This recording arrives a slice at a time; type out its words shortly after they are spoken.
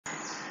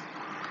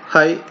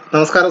Hi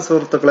നമസ്കാരം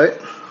സുഹൃത്തുക്കളെ,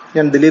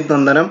 ഞാൻ ദിലീപ്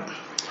നന്ദനം.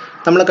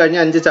 നമ്മൾ കഴിഞ്ഞ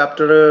 5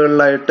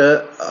 ചാപ്റ്ററുകളിലായിട്ട്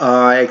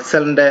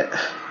എക്സലിൻ്റെ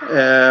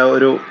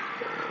ഒരു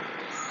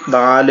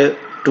 4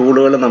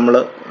 ടൂളുകൾ നമ്മൾ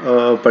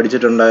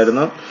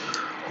പഠിച്ചിട്ടുണ്ടായിരുന്നു.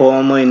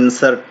 Home,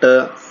 insert,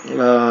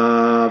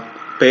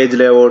 page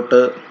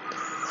layout,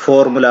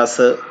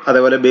 formulas,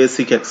 അതേപോലെ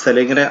ബേസിക് എക്സൽ.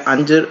 ഇങ്ങനെ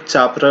 5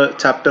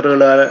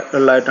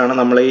 ചാപ്റ്ററുകളിലായിട്ടാണ്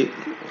നമ്മൾ ഈ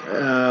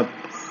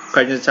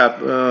കഴിഞ്ഞ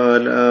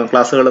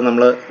ക്ലാസ്സുകൾ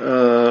നമ്മൾ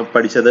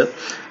പഠിച്ചത്.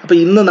 അപ്പോൾ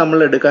ഇന്ന് നമ്മൾ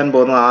എടുക്കാൻ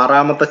പോകുന്ന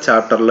 6ാമത്തെ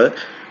ചാപ്റ്ററിൽ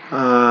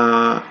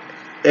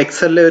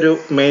എക്സലിലെ ഒരു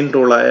മെയിൻ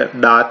ടൂളായ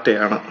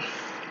ഡാറ്റയാണ്.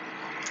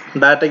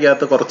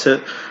 ഡാറ്റയ്ക്കകത്ത് കുറച്ച്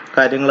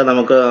കാര്യങ്ങൾ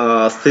നമുക്ക്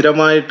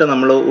സ്ഥിരമായിട്ട്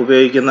നമ്മൾ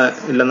ഉപയോഗിക്കുന്ന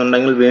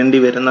ഇല്ലെന്നുണ്ടെങ്കിൽ വേണ്ടി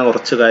വരുന്ന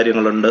കുറച്ച്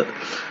കാര്യങ്ങളുണ്ട്.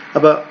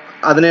 അപ്പോൾ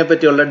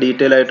അതിനെപ്പറ്റിയുള്ള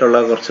ഡീറ്റെയിൽ ആയിട്ടുള്ള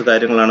കുറച്ച്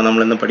കാര്യങ്ങളാണ്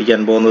നമ്മളിന്ന്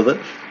പഠിക്കാൻ പോകുന്നത്.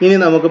 ഇനി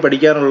നമുക്ക്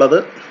പഠിക്കാനുള്ളത്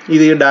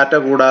ഇത് ഈ ഡാറ്റ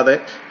കൂടാതെ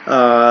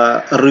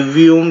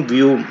റിവ്യൂവും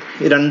വ്യൂവും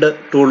ഈ 2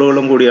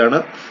 ടൂളുകളും കൂടിയാണ്.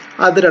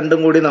 അത്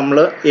രണ്ടും കൂടി നമ്മൾ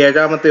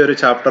 7ാമത്തെ ഒരു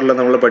ചാപ്റ്ററിൽ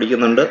നമ്മൾ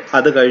പഠിക്കുന്നുണ്ട്.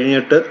 അത്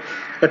കഴിഞ്ഞിട്ട്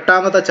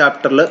 8ാമത്തെ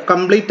ചാപ്റ്ററിൽ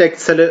കംപ്ലീറ്റ്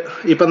എക്സൽ.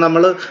 ഇപ്പം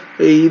നമ്മൾ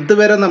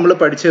ഇതുവരെ നമ്മൾ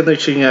പഠിച്ചതെന്ന്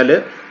വെച്ച് കഴിഞ്ഞാൽ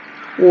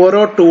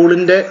ഓരോ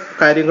ടൂളിൻ്റെ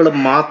കാര്യങ്ങൾ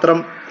മാത്രം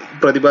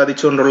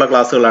പ്രതിപാദിച്ചുകൊണ്ടുള്ള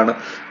ക്ലാസ്സുകളാണ്.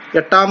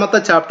 8ാമത്തെ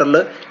ചാപ്റ്ററിൽ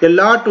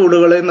എല്ലാ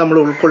ടൂളുകളെയും നമ്മൾ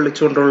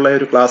ഉൾക്കൊള്ളിച്ചുകൊണ്ടുള്ള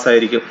ഒരു ക്ലാസ്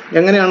ആയിരിക്കും.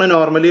 എങ്ങനെയാണ്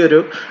നോർമലി ഒരു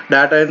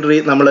ഡാറ്റ എൻട്രി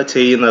നമ്മൾ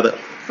ചെയ്യുന്നത്,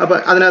 അപ്പോൾ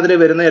അതിനകത്ത്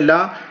വരുന്ന എല്ലാ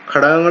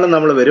ഘടകങ്ങളും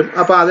നമ്മൾ വരും.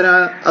 അപ്പോൾ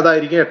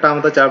അതായിരിക്കും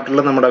 8ാമത്തെ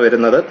ചാപ്റ്ററിൽ നമ്മുടെ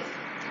വരുന്നത്.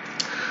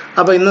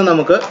 അപ്പോൾ ഇന്ന്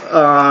നമുക്ക്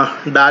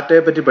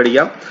ഡാറ്റയെ പറ്റി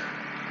പഠിക്കാം.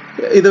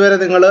 ഇതുവരെ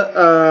നിങ്ങൾ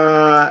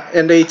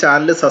എൻ്റെ ഈ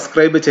ചാനൽ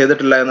സബ്സ്ക്രൈബ്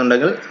ചെയ്തിട്ടില്ല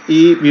എന്നുണ്ടെങ്കിൽ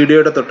ഈ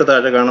വീഡിയോയുടെ തൊട്ട്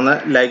താഴെ കാണുന്ന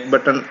ലൈക്ക്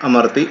ബട്ടൺ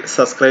അമർത്തി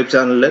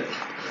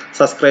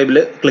സബ്സ്ക്രൈബിൽ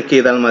ക്ലിക്ക്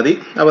ചെയ്താൽ മതി.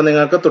 അപ്പോൾ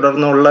നിങ്ങൾക്ക്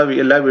തുടർന്നുള്ള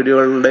എല്ലാ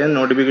വീഡിയോകളുടെയും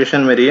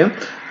നോട്ടിഫിക്കേഷൻ വരികയും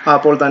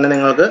അപ്പോൾ തന്നെ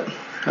നിങ്ങൾക്ക്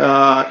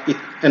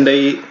എൻ്റെ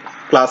ഈ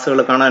ക്ലാസ്സുകൾ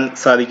കാണാൻ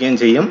സാധിക്കുകയും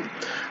ചെയ്യും.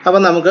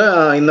 അപ്പോൾ നമുക്ക്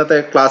ഇന്നത്തെ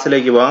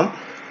ക്ലാസ്സിലേക്ക് പോകാം.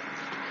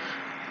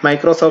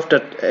 മൈക്രോസോഫ്റ്റ്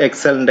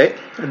എക്സലിൻ്റെ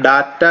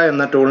ഡാറ്റ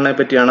എന്ന ടൂളിനെ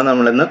പറ്റിയാണ്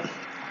നമ്മളിന്ന്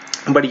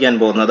പഠിക്കാൻ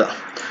പോകുന്നത്.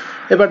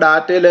 ഇപ്പോൾ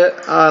ഡാറ്റയിൽ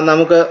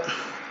നമുക്ക്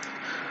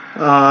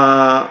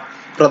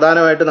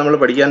പ്രധാനമായിട്ട് നമ്മൾ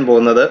പഠിക്കാൻ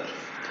പോകുന്നത്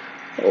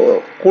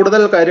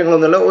കൂടുതൽ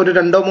കാര്യങ്ങളൊന്നുമില്ല, ഒരു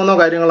 2-3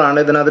 കാര്യങ്ങളാണ്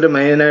ഇതിനകത്ത്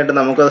മെയിനായിട്ട്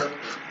നമുക്ക്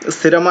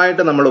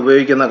സ്ഥിരമായിട്ട് നമ്മൾ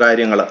ഉപയോഗിക്കുന്ന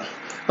കാര്യങ്ങൾ.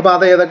 അപ്പോൾ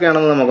അത്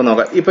ഏതൊക്കെയാണെന്ന് നമുക്ക്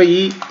നോക്കാം. ഇപ്പോൾ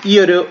ഈ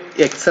ഒരു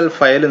എക്സൽ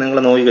ഫയൽ നിങ്ങൾ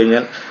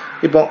നോക്കിക്കഴിഞ്ഞാൽ,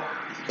 ഇപ്പോൾ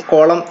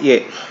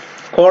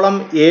കോളം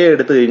എ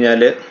എടുത്തു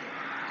കഴിഞ്ഞാൽ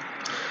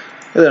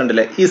ഇത്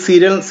കണ്ടില്ലേ, ഈ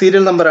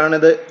സീരിയൽ നമ്പറാണ്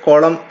ഇത്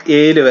കോളം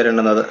എയിൽ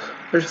വരേണ്ടുന്നത്.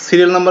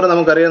 സീരിയൽ നമ്പർ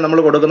നമുക്കറിയാം, നമ്മൾ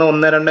കൊടുക്കുന്ന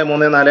 1, 2,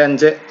 3, 4,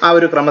 5 ആ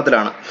ഒരു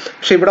ക്രമത്തിലാണ്.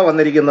 പക്ഷെ ഇവിടെ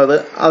വന്നിരിക്കുന്നത്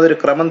അതൊരു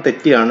ക്രമം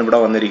തെറ്റിയാണ് ഇവിടെ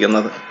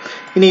വന്നിരിക്കുന്നത്.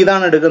 ഇനി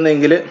ഇതാണ്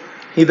എടുക്കുന്നതെങ്കിൽ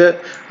ഇത്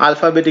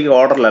ആൽഫാബറ്റിക്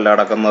ഓർഡറിലല്ല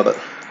കിടക്കുന്നത്,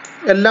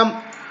 എല്ലാം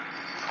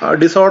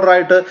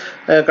ഡിസോർഡറായിട്ട്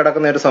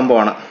കിടക്കുന്ന ഒരു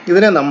സംഭവമാണ്.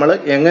 ഇതിനെ നമ്മൾ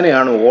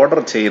എങ്ങനെയാണ്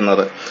ഓർഡർ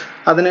ചെയ്യുന്നത്,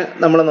 അതിന്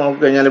നമ്മൾ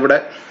നോക്കിക്കഴിഞ്ഞാൽ ഇവിടെ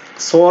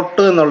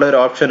സോർട്ട് എന്നുള്ള ഒരു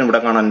ഓപ്ഷൻ ഇവിടെ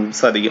കാണാൻ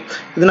സാധിക്കും.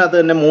 ഇതിനകത്ത്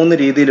തന്നെ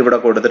 3 രീതിയിൽ ഇവിടെ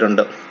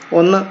കൊടുത്തിട്ടുണ്ട്.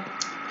 ഒന്ന്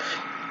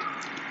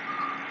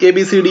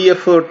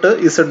ABCDF തൊട്ട്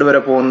Z വരെ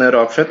പോകുന്ന ഒരു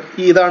ഓപ്ഷൻ.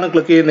 ഇതാണ്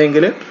ക്ലിക്ക്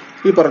ചെയ്യുന്നതെങ്കിൽ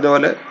ഈ പറഞ്ഞ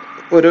പോലെ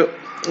ഒരു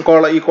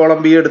ഈ കോളം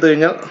ബി എടുത്തു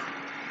കഴിഞ്ഞാൽ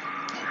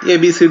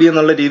ABCD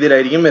എന്നുള്ള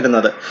രീതിയിലായിരിക്കും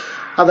വരുന്നത്.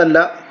 അതല്ല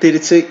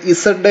തിരിച്ച്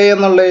Z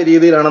എന്നുള്ള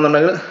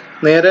രീതിയിലാണെന്നുണ്ടെങ്കിൽ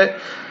നേരെ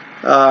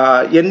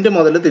എൻഡ്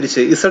മുതൽ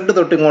തിരിച്ച് Z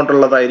തൊട്ട്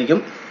ഇങ്ങോട്ടുള്ളതായിരിക്കും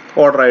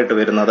ഓർഡറായിട്ട്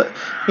വരുന്നത്.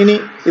 ഇനി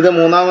ഇത്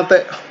 3ാമത്തെ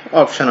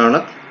ഓപ്ഷനാണ്.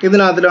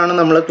 ഇതിനകത്തിലാണ്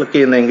നമ്മൾ ക്ലിക്ക്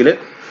ചെയ്യുന്നതെങ്കിൽ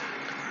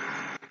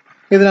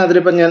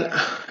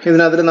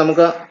ഇതിനകത്തിൽ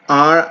നമുക്ക്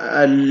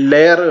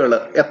ലെയറുകൾ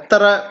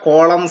എത്ര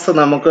കോളംസ്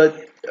നമുക്ക്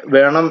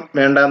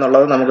വേണ്ട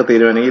എന്നുള്ളത് നമുക്ക്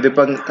തീരുമാനിക്കും.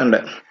 ഇതിപ്പം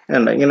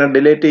ഇങ്ങനെ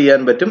ഡിലീറ്റ് ചെയ്യാൻ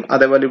പറ്റും.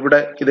 അതേപോലെ ഇവിടെ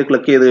ഇത്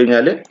ക്ലിക്ക് ചെയ്ത്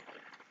കഴിഞ്ഞാൽ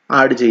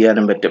ആഡ്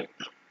ചെയ്യാനും പറ്റും.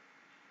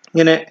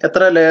 ഇങ്ങനെ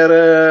എത്ര ലെയർ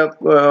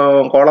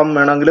കോളം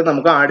വേണമെങ്കിലും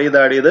നമുക്ക് ആഡ്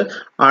ചെയ്ത്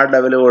ആഡ്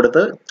ലെവൽ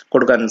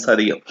കൊടുക്കാൻ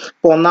സാധിക്കും.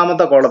 ഇപ്പോൾ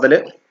 1ാമത്തെ കോളത്തിൽ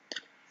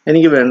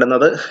എനിക്ക്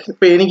വേണ്ടുന്നത്,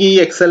 ഇപ്പം എനിക്ക് ഈ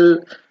എക്സൽ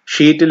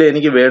ഷീറ്റിൽ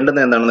എനിക്ക്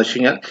വേണ്ടുന്നത് എന്താണെന്ന് വെച്ച്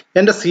കഴിഞ്ഞാൽ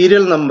എൻ്റെ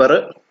സീരിയൽ നമ്പർ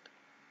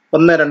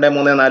 1, 2,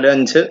 3, 4,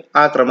 5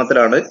 ആ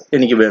ക്രമത്തിലാണ്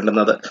എനിക്ക്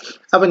വേണ്ടുന്നത്.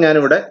 അപ്പം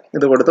ഞാനിവിടെ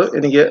ഇത് കൊടുത്തു.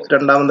 എനിക്ക്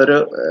രണ്ടാമതൊരു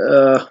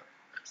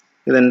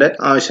ഇതിൻ്റെ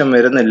ആവശ്യം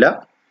വരുന്നില്ല.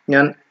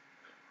 ഞാൻ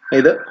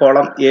ഇത്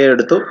കോളം എ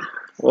എടുത്തു,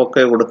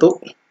 ഓക്കെ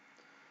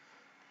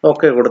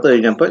കൊടുത്തു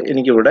കഴിഞ്ഞപ്പോൾ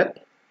എനിക്കിവിടെ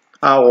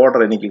ആ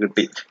ഓർഡർ എനിക്ക്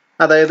കിട്ടി.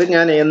 അതായത്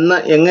ഞാൻ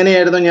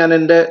എങ്ങനെയായിരുന്നു ഞാൻ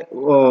എൻ്റെ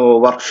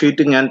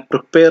വർക്ക്ഷീറ്റ് ഞാൻ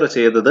പ്രിപ്പയർ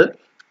ചെയ്തത്,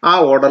 ആ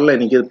ഓർഡറിൽ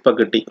എനിക്ക് ഇപ്പം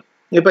കിട്ടി.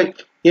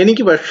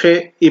 പക്ഷേ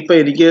ഇപ്പം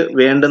എനിക്ക്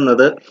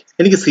വേണ്ടുന്നത്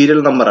എനിക്ക് സീരിയൽ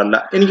നമ്പർ അല്ല,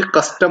 എനിക്ക്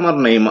കസ്റ്റമർ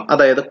നെയിം,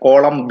 അതായത്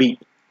കോളം ബി.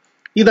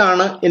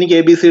 ഇതാണ് എനിക്ക്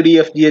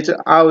ABCDFGH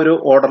ആ ഒരു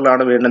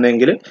ഓർഡറിലാണ്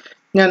വേണ്ടുന്നതെങ്കിൽ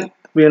ഞാൻ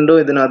വീണ്ടും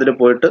ഇതിനതിൽ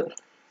പോയിട്ട്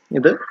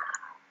ഇത്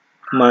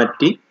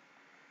മാറ്റി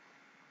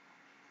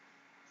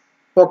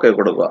ഓക്കെ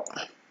കൊടുക്കുക.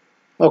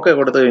 ഓക്കെ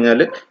കൊടുത്തു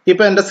കഴിഞ്ഞാൽ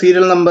ഇപ്പം എൻ്റെ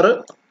സീരിയൽ നമ്പർ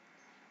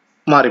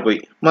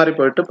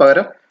മാറിപ്പോയിട്ട്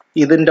പകരം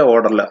ഇതിൻ്റെ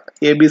ഓർഡറിൽ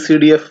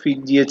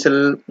ABCDFGHL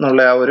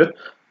എന്നുള്ള ആ ഒരു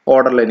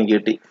ഓർഡറിൽ എനിക്ക്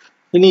കിട്ടി.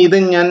 ഇനി ഇത്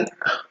ഞാൻ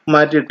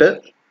മാറ്റിയിട്ട്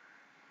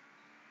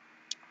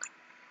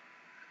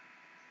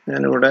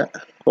ഞാനിവിടെ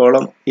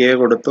കോളം എ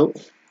കൊടുത്തു,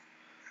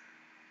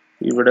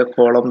 ഇവിടെ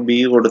കോളം ബി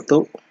കൊടുത്തു.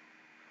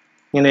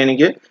 ഇങ്ങനെ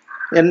എനിക്ക്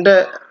എൻ്റെ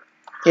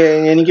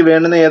എനിക്ക്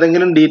വേണ്ടുന്ന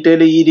ഏതെങ്കിലും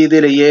ഡീറ്റെയിൽ ഈ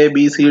രീതിയിൽ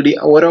ABCD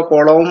ഓരോ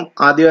കോളവും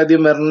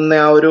ആദ്യം വരുന്ന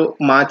ആ ഒരു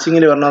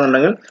മാച്ചിങ്ങിൽ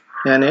വരണമെന്നുണ്ടെങ്കിൽ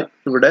ഞാൻ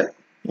ഇവിടെ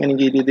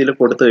എനിക്ക് ഈ രീതിയിൽ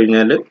കൊടുത്തു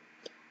കഴിഞ്ഞാൽ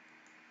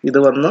ഇത്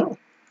വന്ന്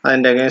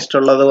അതിൻ്റെ അഗേൻസ്റ്റ്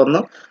ഉള്ളത് വന്ന്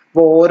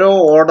അപ്പോൾ ഓരോ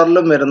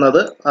ഓർഡറിലും വരുന്നത്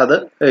അത്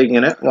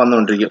ഇങ്ങനെ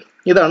വന്നുകൊണ്ടിരിക്കും.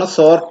 ഇതാണ്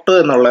സോർട്ട്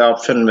എന്നുള്ള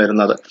ഓപ്ഷൻ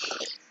വരുന്നത്.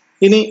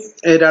 ഇനി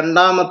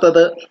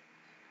രണ്ടാമത്തത്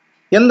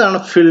എന്താണ്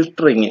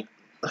ഫിൽട്ടറിങ്?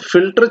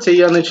 ഫിൽട്ടർ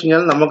ചെയ്യാന്ന് വെച്ച്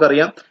കഴിഞ്ഞാൽ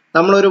നമുക്കറിയാം,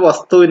 നമ്മളൊരു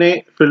വസ്തുവിനെ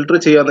ഫിൽട്ടർ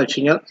ചെയ്യാന്ന് വെച്ച്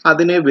കഴിഞ്ഞാൽ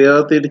അതിനെ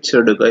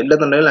വേർതിരിച്ചെടുക്കുക,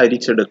 ഇല്ലെന്നുണ്ടെങ്കിൽ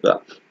അരിച്ചെടുക്കുക.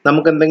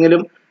 നമുക്ക്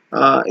എന്തെങ്കിലും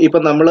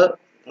ഇപ്പം നമ്മൾ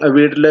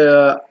വീട്ടിൽ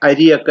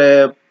അരിയൊക്കെ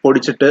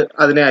പൊടിച്ചിട്ട്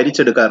അതിനെ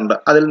അരിച്ചെടുക്കാറുണ്ട്.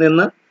 അതിൽ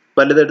നിന്ന്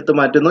വലുതെടുത്ത്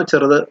മാറ്റുന്നു,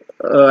 ചെറുത്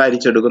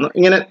അരിച്ചെടുക്കുന്നു.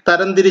 ഇങ്ങനെ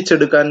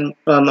തരംതിരിച്ചെടുക്കാൻ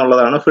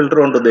എന്നുള്ളതാണ് ഫിൽട്ടർ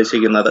കൊണ്ട്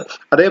ഉദ്ദേശിക്കുന്നത്.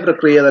 അതേ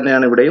പ്രക്രിയ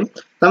തന്നെയാണ് ഇവിടെയും.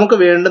 നമുക്ക്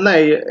വേണ്ടുന്ന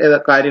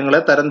കാര്യങ്ങളെ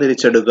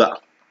തരംതിരിച്ചെടുക്കുക.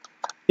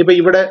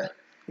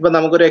 ഇപ്പൊ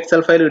നമുക്കൊരു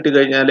എക്സൽ ഫയൽ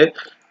കിട്ടിക്കഴിഞ്ഞാൽ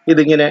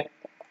ഇതിങ്ങനെ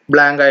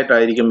ബ്ലാങ്ക്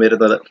ആയിട്ടായിരിക്കും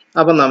വരുന്നത്.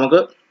 അപ്പം നമുക്ക്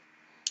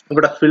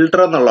ഇവിടെ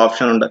ഫിൽട്ടർ എന്നുള്ള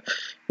ഓപ്ഷൻ ഉണ്ട്.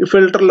 ഈ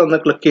ഫിൽട്ടറിൽ ഒന്ന്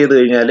ക്ലിക്ക് ചെയ്ത്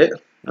കഴിഞ്ഞാൽ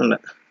ഉണ്ട്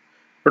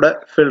ഇവിടെ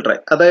ഫിൽട്ടർ,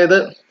 അതായത്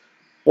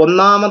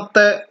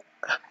ഒന്നാമത്തെ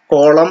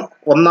കോളം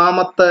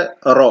ഒന്നാമത്തെ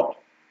റോ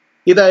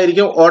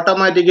ഇതായിരിക്കും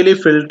ഓട്ടോമാറ്റിക്കലി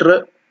ഫിൽട്ടർ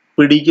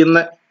പിടിക്കുന്ന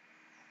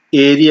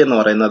ഏരിയ എന്ന്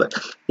പറയുന്നത്.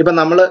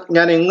 ഇപ്പം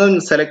ഞാൻ എങ്ങും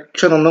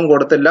സെലക്ഷൻ ഒന്നും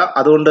കൊടുത്തില്ല,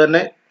 അതുകൊണ്ട്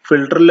തന്നെ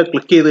ഫിൽട്ടറിൽ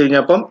ക്ലിക്ക് ചെയ്ത്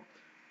കഴിഞ്ഞപ്പം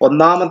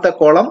ഒന്നാമത്തെ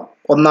കോളം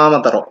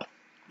ഒന്നാമത്തെ റോ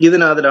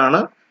ഇതിനകത്തിലാണ്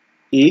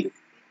ഈ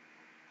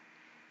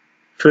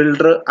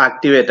ഫിൽട്ടർ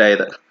ആക്ടിവേറ്റ്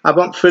ആയത്.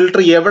 അപ്പം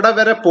ഫിൽട്ടർ എവിടെ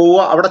വരെ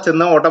പോവുക അവിടെ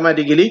ചെന്ന്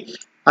ഓട്ടോമാറ്റിക്കലി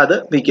അത്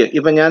നിൽക്കും.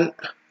 ഇപ്പം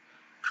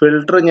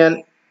ഫിൽട്ടർ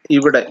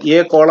ഇവിടെ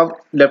കോളം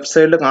ലെഫ്റ്റ്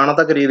സൈഡിൽ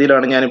കാണത്തക്ക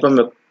രീതിയിലാണ് ഞാനിപ്പം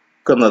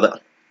വെക്കുന്നത്.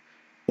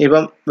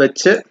 ഇപ്പം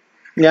വെച്ച്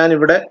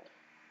ഞാനിവിടെ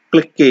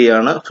ക്ലിക്ക്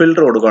ചെയ്യുകയാണ്,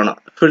 ഫിൽട്ടർ കൊടുക്കുകയാണ്.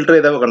 ഫിൽട്ടർ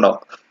ചെയ്തപ്പോൾ കണ്ടോ,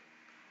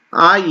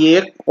 ആ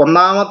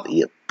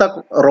ഒന്നാമത്തെ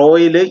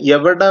റോയിൽ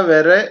എവിടെ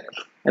വരെ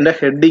എൻ്റെ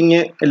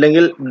ഹെഡിങ്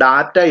അല്ലെങ്കിൽ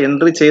ഡാറ്റ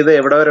എൻട്രി ചെയ്ത്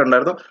എവിടെ വരെ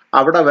ഉണ്ടായിരുന്നു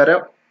അവിടെ വരെ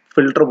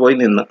ഫിൽട്ടർ പോയി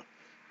നിന്ന്.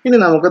 ഇനി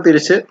നമുക്ക്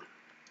തിരിച്ച്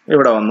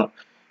ഇവിടെ വന്നു.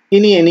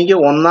 ഇനി എനിക്ക്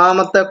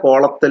ഒന്നാമത്തെ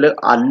കോളത്തിൽ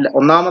അല്ല,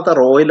 ഒന്നാമത്തെ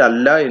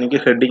റോയിലല്ല എനിക്ക്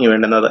ഹെഡിങ്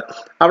വേണ്ടുന്നത്.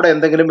 അവിടെ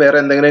വേറെ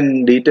എന്തെങ്കിലും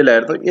ഡീറ്റെയിൽ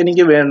ആയിരുന്നു.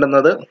 എനിക്ക്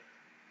വേണ്ടുന്നത്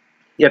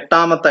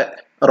എട്ടാമത്തെ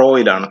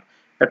റോയിലാണ്.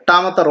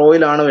 എട്ടാമത്തെ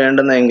റോയിലാണ്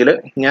വേണ്ടുന്നതെങ്കിൽ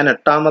ഞാൻ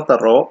എട്ടാമത്തെ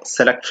റോ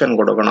സെലക്ഷൻ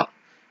കൊടുക്കണം,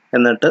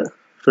 എന്നിട്ട്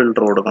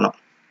ഫിൽട്ടർ കൊടുക്കണം.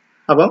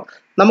 അപ്പം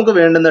നമുക്ക്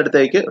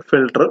വേണ്ടുന്നിടത്തേക്ക്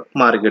ഫിൽട്ടർ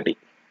മാറി കിട്ടി.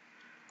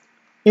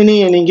 ഇനി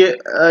എനിക്ക്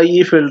ഈ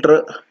ഫിൽട്ടർ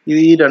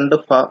ഈ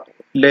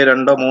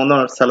രണ്ടോ മൂന്നോ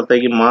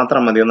സ്ഥലത്തേക്ക്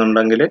മാത്രം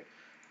മതിയെന്നുണ്ടെങ്കിൽ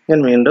ഞാൻ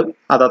വീണ്ടും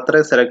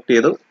അതത്രയും സെലക്ട്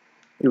ചെയ്തു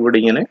ഇവിടെ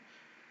ഇങ്ങനെ.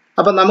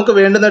 അപ്പം നമുക്ക്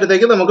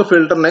വേണ്ടുന്നിടത്തേക്ക് നമുക്ക്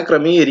ഫിൽട്ടറിനെ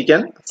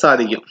ക്രമീകരിക്കാൻ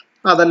സാധിക്കും.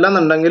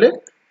 അതല്ലെന്നുണ്ടെങ്കിൽ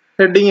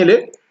ഹെഡിങ്ങിൽ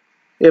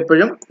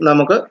എപ്പോഴും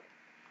നമുക്ക്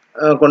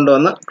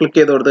കൊണ്ടുവന്ന് ക്ലിക്ക്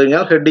ചെയ്ത് കൊടുത്തു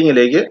കഴിഞ്ഞാൽ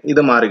ഹെഡിങ്ങിലേക്ക്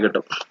ഇത് മാറി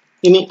കിട്ടും.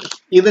 ഇനി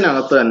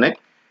ഇതിനകത്ത് തന്നെ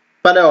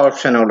പല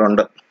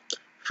ഓപ്ഷനുകളുണ്ട്.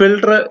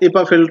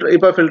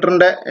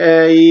 ഫിൽട്ടറിന്റെ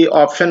ഈ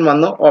ഓപ്ഷൻ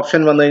വന്നു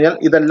കഴിഞ്ഞാൽ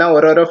ഇതെല്ലാം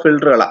ഓരോരോ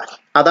ഫിൽട്ടറുകളാണ്.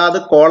 അതാത്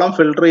കോളം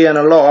ഫിൽട്ടർ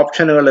ചെയ്യാനുള്ള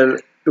ഓപ്ഷനുകൾ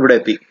ഇവിടെ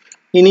എത്തി.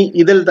 ഇനി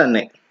ഇതിൽ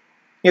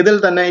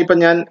തന്നെ ഇപ്പൊ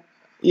ഞാൻ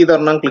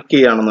ഇതൊരെണ്ണം ക്ലിക്ക്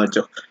ചെയ്യുകയാണെന്ന്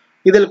വെച്ചോ.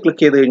 ഇതിൽ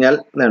ക്ലിക്ക് ചെയ്ത് കഴിഞ്ഞാൽ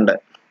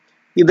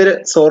ഇതിൽ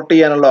സോർട്ട്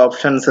ചെയ്യാനുള്ള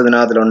ഓപ്ഷൻസ്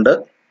ഇതിനകത്തിലുണ്ട്.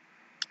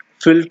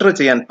 ഫിൽട്ടർ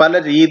ചെയ്യാൻ പല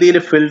രീതിയിൽ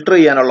ഫിൽട്ടർ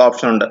ചെയ്യാനുള്ള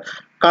ഓപ്ഷൻ ഉണ്ട്.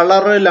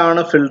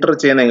 കളറിലാണ് ഫിൽട്ടർ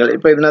ചെയ്യുന്നതെങ്കിൽ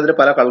ഇപ്പൊ ഇതിനകത്ത്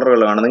പല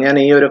കളറുകൾ കാണുന്നത്. ഞാൻ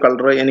ഈ ഒരു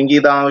കളർ എനിക്ക്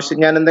ഇത് ആവശ്യം,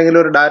 ഞാൻ എന്തെങ്കിലും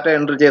ഒരു ഡാറ്റ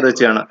എൻട്രി ചെയ്ത്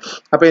വെച്ചാണ്.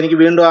 അപ്പൊ എനിക്ക്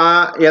വീണ്ടും ആ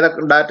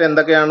ഡാറ്റ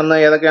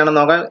ഏതൊക്കെയാണെന്ന്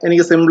നോക്കാൻ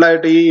എനിക്ക് സിമ്പിൾ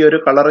ആയിട്ട് ഈ ഒരു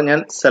കളർ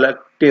ഞാൻ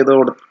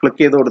ക്ലിക്ക്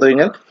ചെയ്ത് കൊടുത്തു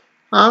കഴിഞ്ഞാൽ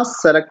ആ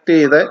സെലക്ട്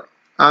ചെയ്ത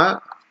ആ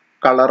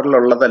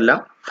കളറിലുള്ളതെല്ലാം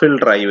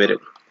ഫിൽട്ടറായി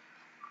വരും.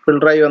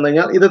 ഫിൽട്ടറായി വന്നു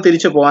കഴിഞ്ഞാൽ ഇത്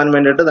തിരിച്ചു പോകാൻ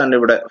വേണ്ടിയിട്ട് തന്നെ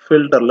ഇവിടെ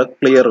ഫിൽട്ടറിൽ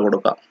ക്ലിയർ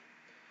കൊടുക്കാം.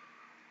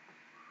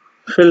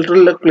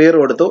 ഫിൽട്ടറിൽ ക്ലിയർ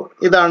കൊടുത്തു.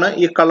 ഇതാണ്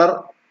ഈ കളർ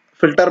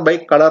ഫിൽട്ടർ ബൈ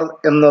കളർ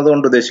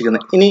എന്നതുകൊണ്ട്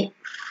ഉദ്ദേശിക്കുന്നത്. ഇനി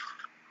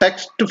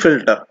ടെക്സ്റ്റ്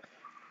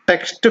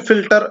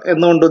ഫിൽട്ടർ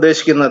എന്നുകൊണ്ട്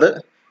ഉദ്ദേശിക്കുന്നത്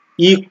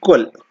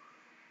ഈക്വൽ.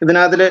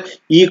 ഇതിനകത്തിൽ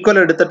ഈക്വൽ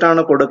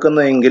എടുത്തിട്ടാണ്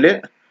കൊടുക്കുന്നതെങ്കിൽ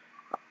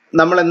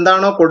നമ്മൾ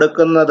എന്താണോ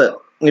കൊടുക്കുന്നത്,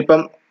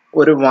 ഇപ്പം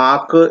ഒരു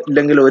വാക്ക്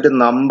ഇല്ലെങ്കിൽ ഒരു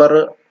നമ്പർ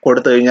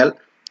കൊടുത്തു കഴിഞ്ഞാൽ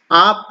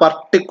ആ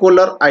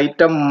പർട്ടിക്കുലർ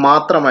ഐറ്റം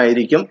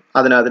മാത്രമായിരിക്കും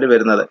അതിനകത്തിൽ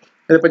വരുന്നത്.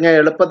 ഇതിപ്പോൾ ഞാൻ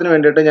എളുപ്പത്തിന്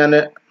വേണ്ടിയിട്ട് ഞാൻ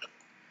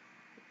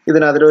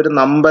ഇതിനകത്തിൽ ഒരു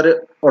നമ്പർ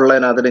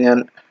ഉള്ളതിനകത്തിൽ ഞാൻ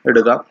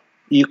എടുക്കാം.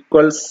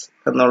 ഈക്വൽസ്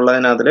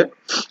എന്നുള്ളതിനകത്തിൽ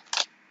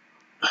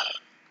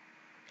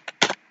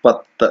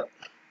 10.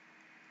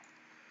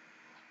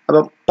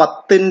 അപ്പം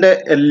 10ന്റെ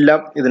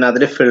എല്ലാം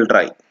ഇതിനകത്തിൽ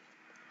ഫിൽട്ടറായി.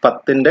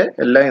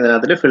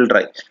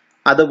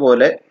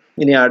 അതുപോലെ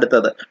ഇനി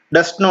അടുത്തത്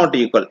ഡസ് നോട്ട്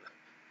ഈക്വൽ.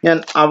 ഞാൻ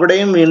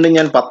അവിടെയും വീണ്ടും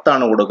ഞാൻ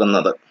 10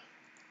 കൊടുക്കുന്നത്.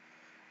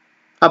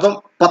 അപ്പം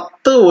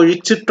 10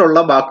 ഒഴിച്ചിട്ടുള്ള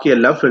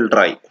ബാക്കിയെല്ലാം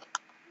ഫിൽട്ടറായി.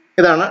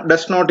 ഇതാണ്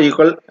ഡസ് നോട്ട്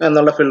ഈക്വൽ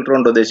എന്നുള്ള ഫിൽട്ടർ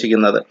കൊണ്ട്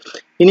ഉദ്ദേശിക്കുന്നത്.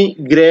 ഇനി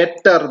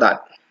ഗ്രേറ്റർ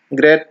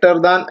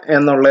ദാൻ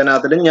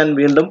എന്നുള്ളതിനകത്തിൽ ഞാൻ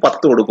വീണ്ടും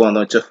 10 കൊടുക്കുമെന്ന്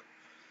വെച്ചു.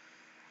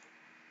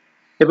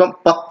 ഇപ്പം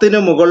 10ന്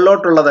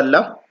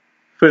മുകളിലോട്ടുള്ളതെല്ലാം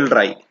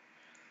ഫിൽട്ടറായി.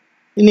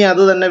 ഇനി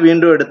അത് തന്നെ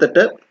വീണ്ടും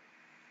എടുത്തിട്ട്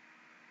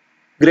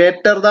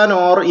ഗ്രേറ്റർ ദാൻ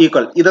ഓർ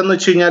ഈക്വൽ ഇതെന്ന്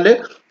വെച്ച് കഴിഞ്ഞാൽ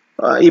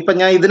ഇപ്പൊ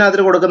ഞാൻ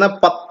ഇതിനകത്ത് കൊടുക്കുന്ന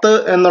 10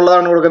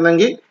 എന്നുള്ളതാണ്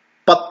കൊടുക്കുന്നതെങ്കിൽ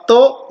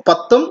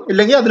 10ഉം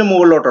ഇല്ലെങ്കിൽ അതിന്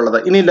മുകളിലോട്ടുള്ളത്.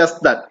 ഇനി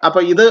ലെസ് ദാൻ, അപ്പൊ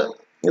ഇത്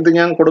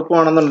ഞാൻ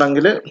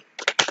കൊടുക്കുകയാണെന്നുണ്ടെങ്കിൽ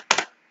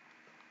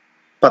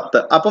 10.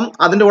 അപ്പം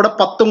അതിൻ്റെ കൂടെ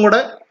 10ഉം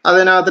കൂടെ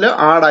അതിനകത്തിൽ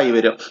ആഡായി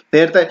വരും.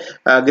 നേരത്തെ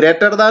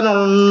ഗ്രേറ്റർ ദാൻ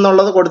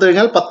എന്നുള്ളത് കൊടുത്തു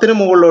കഴിഞ്ഞാൽ 10ന്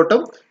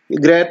മുകളിലോട്ടും,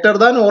 ഗ്രേറ്റർ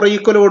ദാൻ ഓർ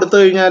ഈക്വൽ കൊടുത്തു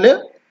കഴിഞ്ഞാൽ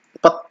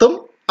 10ഉം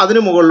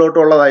അതിന്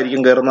മുകളിലോട്ടും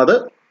ഉള്ളതായിരിക്കും കയറുന്നത്.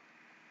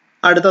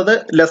 അടുത്തത്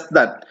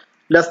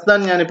ലെസ് ദാൻ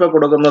ഞാനിപ്പോൾ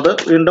കൊടുക്കുന്നത്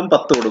വീണ്ടും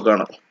 10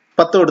 കൊടുക്കുകയാണ്.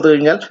 10 കൊടുത്തു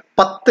കഴിഞ്ഞാൽ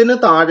 10ന്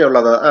താഴെ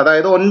ഉള്ളത്,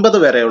 അതായത്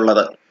 9 വരെ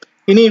ഉള്ളത്.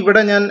 ഇനി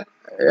ഇവിടെ ഞാൻ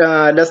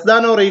ലെസ്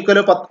ദാൻ ഓർ ഈക്വൽ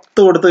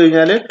 10 കൊടുത്തു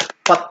കഴിഞ്ഞാൽ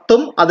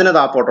 10ഉം അതിന്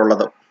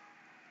താപ്പോട്ടുള്ളത്.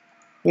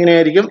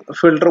 ഇങ്ങനെയായിരിക്കും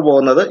ഫിൽട്ടർ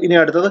പോകുന്നത്. ഇനി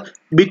അടുത്തത്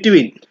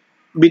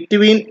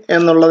ബിറ്റ്വീൻ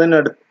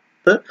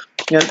എന്നുള്ളതിനടുത്ത്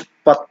ഞാൻ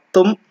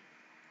 10ഉം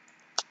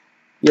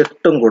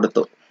 8ഉം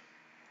കൊടുത്തു.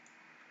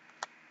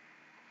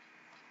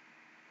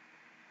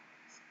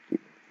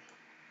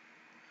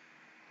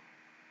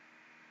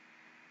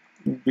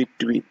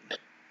 ബിറ്റ്വീൻ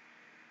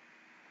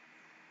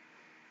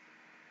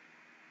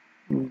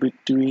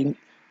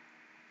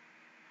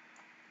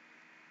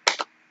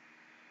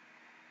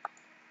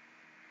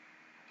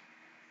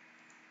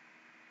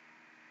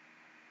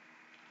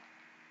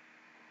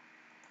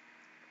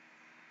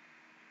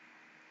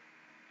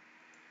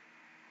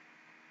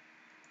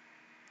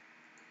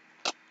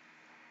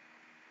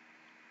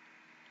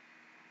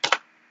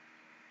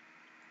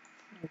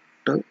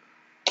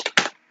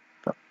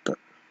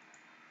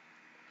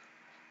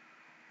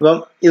അപ്പം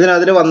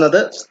ഇതിനതിൽ വന്നത്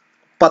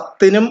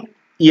 10നും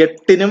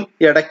 8നും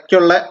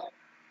ഇടയ്ക്കുള്ള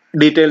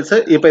ഡീറ്റെയിൽസ്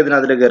ഇപ്പൊ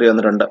ഇതിനകത്തിൽ കയറി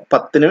വന്നിട്ടുണ്ട്.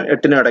 10നും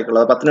 8നും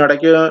ഇടയ്ക്കുള്ളത്.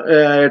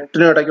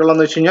 8നും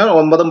ഇടയ്ക്കുള്ളതെന്ന് വെച്ച് കഴിഞ്ഞാൽ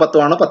 9ഉം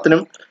 10ഉം ആണ്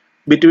 10നും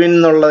ബിറ്റ്വീൻ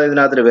എന്നുള്ള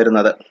ഇതിനകത്തിൽ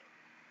വരുന്നത്.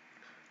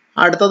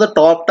 അടുത്തത്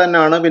ടോപ്പ് 10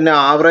 ആണ്. പിന്നെ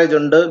ആവറേജ്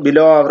ഉണ്ട്,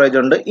 ബിലോ ആവറേജ്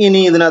ഉണ്ട്.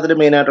 ഇനി ഇതിനകത്തിൽ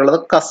മെയിൻ ആയിട്ടുള്ളത്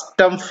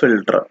കസ്റ്റം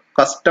ഫിൽട്ടർ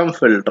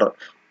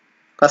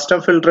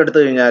എടുത്തു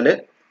കഴിഞ്ഞാൽ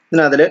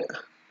ഇതിനകത്തിൽ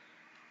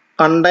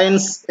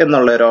കണ്ടെയ്ൻസ്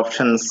എന്നുള്ള ഒരു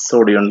ഓപ്ഷൻസ്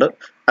കൂടിയുണ്ട്.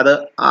 അത്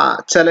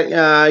ചില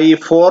ഈ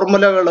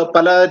ഫോർമുലകൾ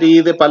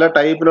പല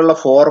ടൈപ്പിലുള്ള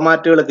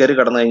ഫോർമാറ്റുകൾ കയറി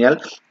കടന്നു കഴിഞ്ഞാൽ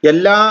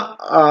എല്ലാ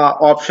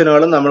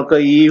ഓപ്ഷനുകളും നമുക്ക്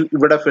ഈ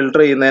ഇവിടെ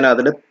ഫിൽട്ടർ ചെയ്യുന്നതിന്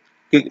അതിൽ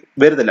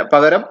വരുന്നില്ല.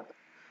 പകരം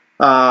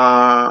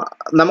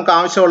നമുക്ക്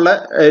ആവശ്യമുള്ള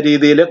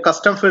രീതിയിൽ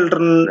കസ്റ്റം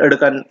ഫിൽട്ടർ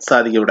എടുക്കാൻ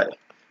സാധിക്കും. ഇവിടെ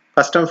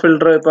കസ്റ്റം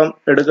ഫിൽട്ടർ ഇപ്പം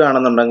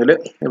എടുക്കുകയാണെന്നുണ്ടെങ്കിൽ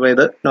ഇപ്പം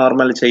ഇത്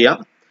നോർമൽ ചെയ്യാം.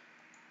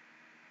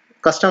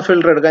 കസ്റ്റം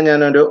ഫിൽട്ടർ എടുക്കാൻ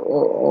ഞാനൊരു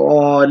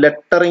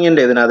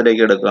ലെറ്ററിങ്ങിൻ്റെ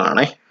ഇതിനകത്തിലേക്ക്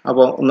എടുക്കുകയാണേ.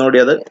 അപ്പോൾ ഒന്നുകൂടി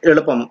അത്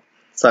എളുപ്പം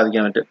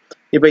സാധിക്കാൻ പറ്റും.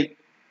 ഇപ്പം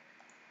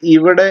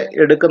ഇവിടെ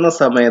എടുക്കുന്ന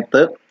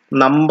സമയത്ത്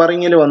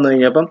നമ്പറിങ്ങിൽ വന്നു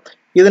കഴിഞ്ഞപ്പം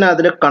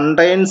ഇതിനകത്തിൽ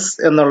കണ്ടെയ്ൻസ്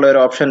എന്നുള്ള ഒരു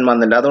ഓപ്ഷൻ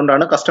വന്നില്ല.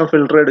 അതുകൊണ്ടാണ് കസ്റ്റം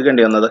ഫിൽട്ടർ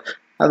എടുക്കേണ്ടി വന്നത്.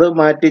 അത്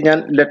മാറ്റി ഞാൻ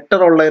ലെറ്റർ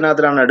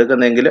ഉള്ളതിനകത്തിലാണ്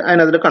എടുക്കുന്നതെങ്കിൽ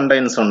അതിനകത്തിൽ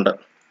കണ്ടെയ്ൻസ് ഉണ്ട്.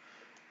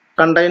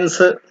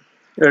 കണ്ടെയ്ൻസ്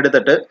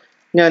എടുത്തിട്ട്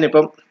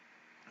ഞാനിപ്പം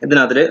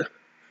ഇതിനകത്തിൽ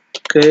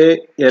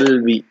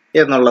KLV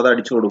എന്നുള്ളത്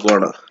അടിച്ചു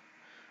കൊടുക്കുകയാണ്.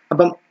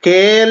 അപ്പം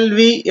KLV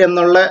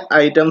എന്നുള്ള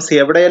ഐറ്റംസ്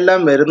എവിടെയെല്ലാം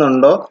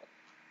വരുന്നുണ്ടോ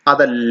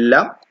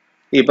അതെല്ലാം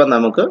ഇപ്പം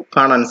നമുക്ക്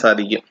കാണാൻ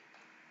സാധിക്കും.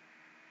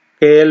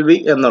 KLV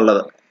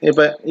എന്നുള്ളത്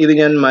ഇപ്പം ഇത്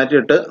ഞാൻ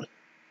മാറ്റിയിട്ട്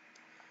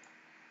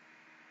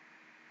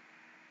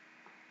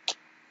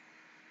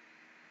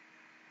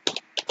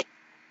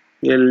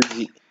LG.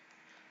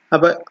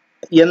 അപ്പം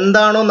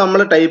എന്താണോ നമ്മൾ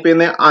ടൈപ്പ്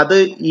ചെയ്യുന്നത് അത്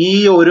ഈ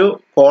ഒരു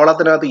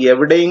കോളത്തിനകത്ത്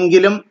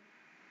എവിടെയെങ്കിലും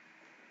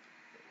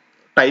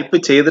ടൈപ്പ്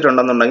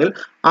ചെയ്തിട്ടുണ്ടെന്നുണ്ടെങ്കിൽ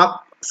ആ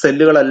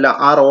സെല്ലുകളെല്ലാം,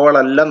 ആ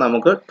റോകളെല്ലാം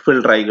നമുക്ക്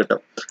ഫിൽട്ടർ ആയി കിട്ടും.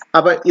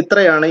 അപ്പം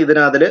ഇത്രയാണ്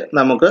ഇതിനകത്തിൽ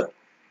നമുക്ക്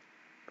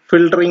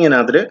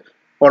ഫിൽട്ടറിങ്ങിനകത്തിൽ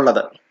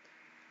ഉള്ളത്.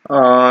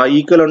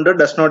 ഈക്വൽ ഉണ്ട്,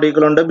 ഡസ് നോട്ട്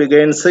ഈക്വൽ ഉണ്ട്,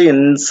 ബിഗൈൻസ്,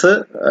 ഇൻസ്,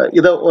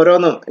 ഇത്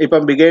ഓരോന്നും.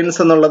 ഇപ്പം ബിഗൈൻസ്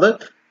എന്നുള്ളത്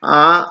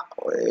ആ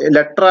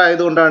ലെറ്റർ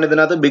ആയതുകൊണ്ടാണ്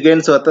ഇതിനകത്ത്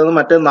ബിഗൈൻസ് വെച്ചത്.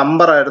 മറ്റേ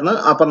നമ്പർ ആയിരുന്നു,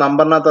 അപ്പൊ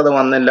നമ്പറിനകത്ത് അത്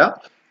വന്നില്ല.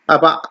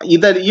 അപ്പൊ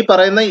ഈ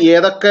പറയുന്ന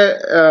ഏതൊക്കെ,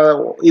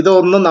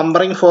 ഇതൊന്ന്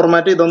നമ്പറിങ്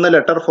ഫോർമാറ്റ്, ഇതൊന്ന്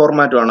ലെറ്റർ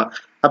ഫോർമാറ്റുമാണ്.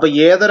 അപ്പൊ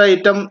ഏതൊരു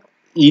ഐറ്റം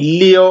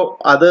ഇല്ലയോ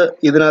അത്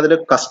ഇതിനകത്തിൽ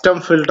കസ്റ്റം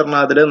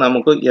ഫിൽട്ടറിനകത്തിൽ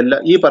നമുക്ക്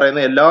ഈ പറയുന്ന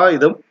എല്ലാ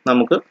ഇതും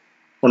നമുക്ക്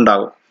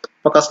ഉണ്ടാകും.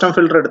 അപ്പൊ കസ്റ്റം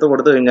ഫിൽട്ടർ എടുത്ത്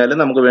കൊടുത്തു കഴിഞ്ഞാൽ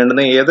നമുക്ക്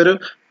വേണ്ടുന്ന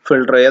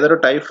ഏതൊരു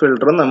ടൈപ്പ്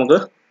ഫിൽട്ടറും നമുക്ക്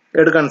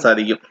എടുക്കാൻ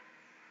സാധിക്കും.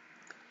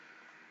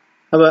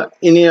 അപ്പൊ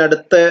ഇനി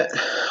അടുത്ത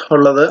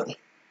ഉള്ളത്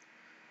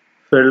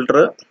ഫിൽട്ടർ.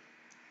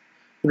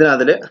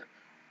 ഇതിനകത്തിൽ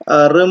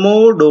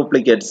remove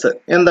duplicates.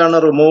 എന്താണ്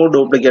റിമൂവ്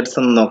ഡ്യൂപ്ലിക്കേറ്റ്സ്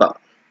എന്ന് നോക്കാം.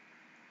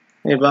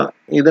 ഇപ്പം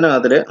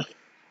ഇതിനകത്തിൽ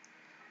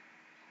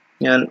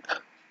ഞാൻ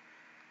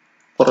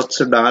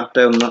കുറച്ച് ഡാറ്റ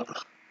ഒന്ന്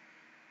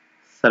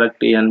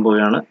സെലക്ട് ചെയ്യാൻ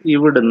പോവുകയാണ്.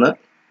 ഇവിടുന്ന്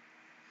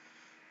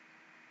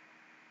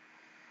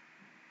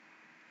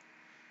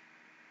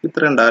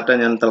ഇത്രയും ഡാറ്റ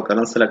ഞാൻ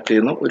തൽക്കാലം സെലക്ട്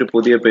ചെയ്യുന്നു. ഒരു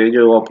പുതിയ പേജ്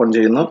ഓപ്പൺ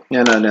ചെയ്യുന്നു.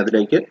 ഞാൻ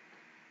അതിലേക്ക്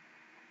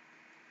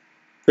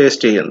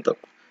പേസ്റ്റ് ചെയ്യുന്നത്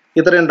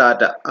ഇത്രയും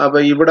ഡാറ്റ. അപ്പൊ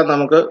ഇവിടെ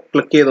നമുക്ക്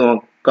ക്ലിക്ക് ചെയ്ത്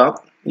നോക്കാം.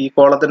 ഈ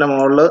കോളത്തിന്റെ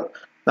മുകളിൽ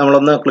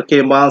നമ്മളൊന്ന് ക്ലിക്ക്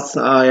ചെയ്യുമ്പോൾ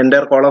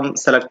എൻ്റയർ കോളം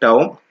സെലക്ട്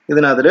ആവും.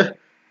 ഇതിനകത്തിൽ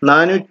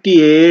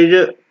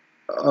 407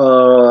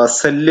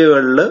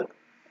 സെല്ലുകളിൽ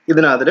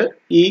ഇതിനകത്തിൽ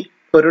ഈ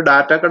ഒരു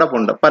ഡാറ്റ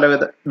കിടപ്പുണ്ട്,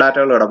 പലവിധ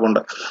ഡാറ്റകൾ കിടപ്പുണ്ട്.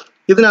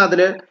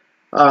 ഇതിനകത്തിൽ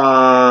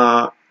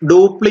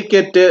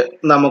ഡ്യൂപ്ലിക്കേറ്റ്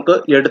നമുക്ക്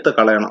എടുത്ത്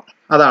കളയണം.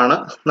 അതാണ്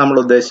നമ്മൾ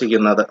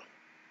ഉദ്ദേശിക്കുന്നത്.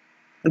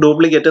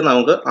 ഡ്യൂപ്ലിക്കേറ്റ്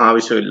നമുക്ക്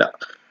ആവശ്യമില്ല.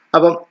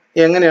 അപ്പം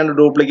എങ്ങനെയാണ്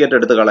ഡ്യൂപ്ലിക്കേറ്റ്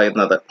എടുത്ത്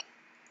കളയുന്നത്?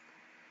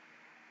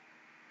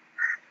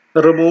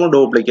 റിമൂവ്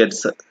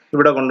ഡ്യൂപ്ലിക്കേറ്റ്സ്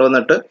ഇവിടെ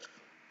കൊണ്ടുവന്നിട്ട്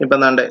ഇപ്പം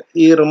എന്താണ്ട്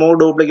ഈ റിമൂവ്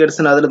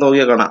ഡ്യൂപ്ലിക്കേറ്റ്സിന് അതിൽ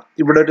നോക്കിയാൽ കാണാം.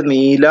 ഇവിടെ ഒരു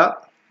നീല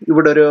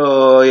ഇവിടെ ഒരു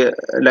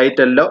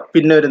ലൈറ്റ് യെല്ലോ,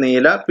 പിന്നെ ഒരു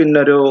നീല, പിന്നെ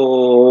ഒരു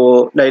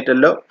ലൈറ്റ്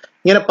യെല്ലോ,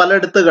 ഇങ്ങനെ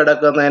പലയിടത്ത്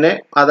കിടക്കുന്നതിനെ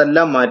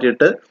അതെല്ലാം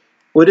മാറ്റിയിട്ട്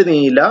ഒരു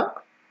നീല,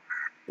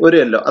 ഒരു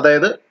യെല്ലോ,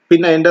 അതായത്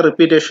പിന്നെ അതിന്റെ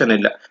റിപ്പീറ്റേഷൻ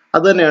ഇല്ല.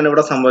 അത് തന്നെയാണ്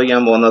ഇവിടെ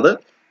സംഭവിക്കാൻ പോകുന്നത്.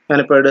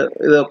 ഞാനിപ്പോൾ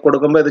ഇത്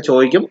കൊടുക്കുമ്പോൾ ഇത്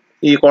ചോദിക്കും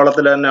ഈ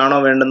കോളത്തിൽ തന്നെയാണോ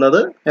വേണ്ടുന്നത്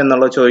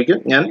എന്നുള്ളത് ചോദിക്കും.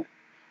 ഞാൻ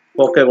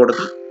ഓക്കെ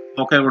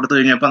കൊടുത്തു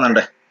കഴിഞ്ഞപ്പോൾ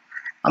കണ്ടേ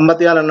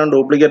 54 എണ്ണം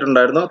ഡ്യൂപ്ലിക്കേറ്റ്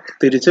ഉണ്ടായിരുന്നു,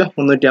 തിരിച്ച്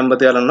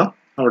 354 എണ്ണം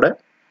അവിടെ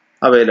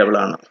അവൈലബിൾ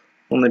ആണ്.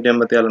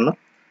 354 എണ്ണം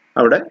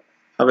അവിടെ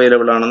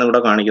അവൈലബിൾ ആണെന്ന്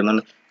ഇവിടെ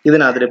കാണിക്കുന്നുണ്ട്.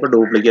 ഇതിനകത്തിപ്പോൾ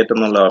ഡ്യൂപ്ലിക്കേറ്റ്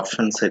എന്നുള്ള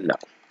ഓപ്ഷൻസ് ഇല്ല.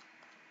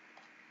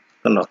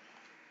 കണ്ടോ?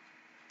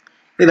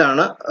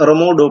 ഇതാണ്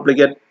റിമൂവ്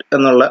ഡ്യൂപ്ലിക്കേറ്റ്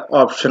എന്നുള്ള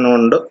ഓപ്ഷൻ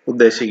കൊണ്ട്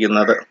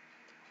ഉദ്ദേശിക്കുന്നത്.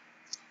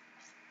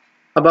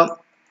 അപ്പം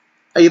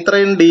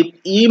ഇത്രയും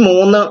ഈ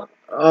 3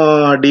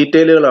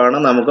 ഡീറ്റെയിലുകളാണ്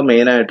നമുക്ക്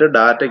മെയിനായിട്ട്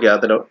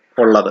ഡാറ്റയ്ക്കകത്തിൽ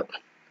ഉള്ളത്.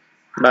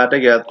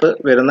 ഡാറ്റയ്ക്കകത്ത്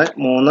വരുന്ന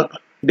 3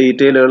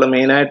 ഡീറ്റെയിലുകൾ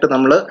മെയിനായിട്ട്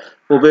നമ്മൾ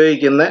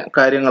ഉപയോഗിക്കുന്ന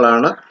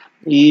കാര്യങ്ങളാണ്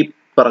ഈ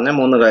പറഞ്ഞ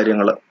 3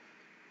 കാര്യങ്ങൾ.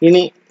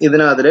 ഇനി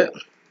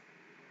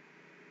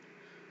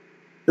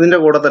ഇതിൻ്റെ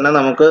കൂടെ തന്നെ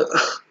നമുക്ക്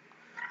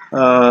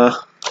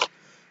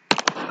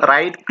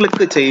റൈറ്റ്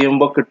ക്ലിക്ക്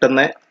ചെയ്യുമ്പോൾ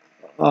കിട്ടുന്ന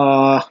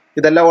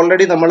ഇതെല്ലാം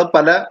ഓൾറെഡി നമ്മൾ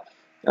പല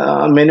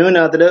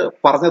മെനുവിനകത്തിൽ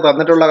പറഞ്ഞു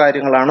തന്നിട്ടുള്ള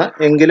കാര്യങ്ങളാണ്.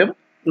 എങ്കിലും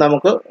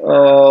നമുക്ക്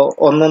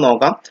ഒന്ന്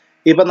നോക്കാം.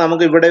 ഇപ്പം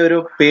നമുക്ക് ഇവിടെ ഒരു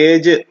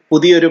പേജ്,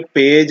 പുതിയൊരു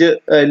പേജ്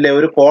അല്ലെ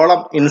ഒരു കോളം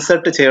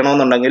ഇൻസെർട്ട്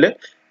ചെയ്യണമെന്നുണ്ടെങ്കിൽ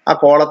ആ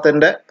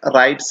കോളത്തിന്റെ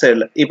റൈറ്റ്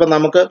സൈഡിൽ ഇപ്പം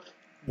നമുക്ക്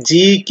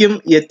ജിക്കും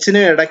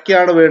എച്ചിനും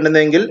ഇടയ്ക്കാണ്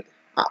വേണ്ടുന്നതെങ്കിൽ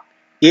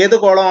ഏത്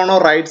കോളമാണോ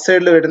റൈറ്റ്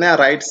സൈഡിൽ വരുന്നത് ആ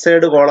റൈറ്റ്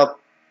സൈഡ്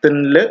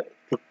കോളത്തിൽ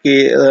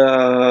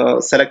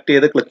സെലക്ട്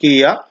ചെയ്ത് ക്ലിക്ക്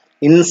ചെയ്യുക.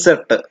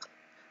 ഇൻസെർട്ട്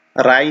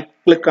റൈറ്റ്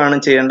ക്ലിക്ക് ആണ്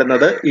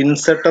ചെയ്യേണ്ടുന്നത്.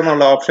 ഇൻസെർട്ട്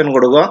എന്നുള്ള ഓപ്ഷൻ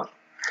കൊടുക്കുക.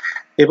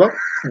 ഇപ്പം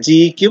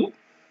ജിക്കും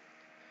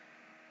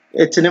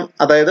എച്ചിനും,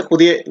 അതായത്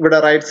പുതിയ ഇവിടെ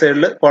റൈറ്റ്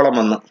സൈഡിൽ കോളം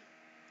വന്നു.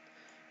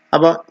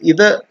 അപ്പം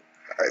ഇത്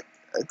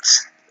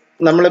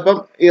നമ്മളിപ്പം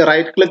ഈ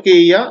റൈറ്റ് ക്ലിക്ക്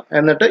ചെയ്യുക,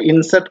 എന്നിട്ട്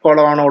ഇൻസെർട്ട്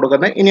കോളമാണ്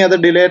കൊടുക്കുന്നത്. ഇനി അത്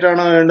ഡിലേറ്റ്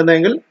ആണോ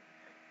വേണ്ടുന്നതെങ്കിൽ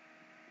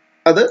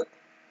അത്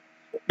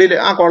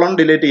ആ കോളം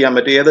ഡിലീറ്റ് ചെയ്യാൻ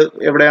പറ്റും.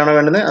 എവിടെയാണോ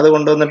വേണ്ടുന്നത് അത്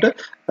കൊണ്ടുവന്നിട്ട്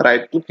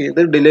റൈറ്റ് ക്ലിക്ക്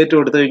ചെയ്ത് ഡിലേറ്റ്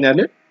കൊടുത്തു കഴിഞ്ഞാൽ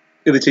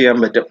ഇത് ചെയ്യാൻ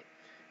പറ്റും.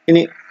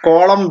 ഇനി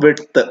കോളം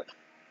വിഡ്ത്ത്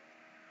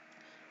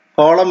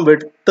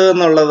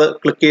എന്നുള്ളത്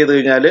ക്ലിക്ക് ചെയ്ത്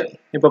കഴിഞ്ഞാൽ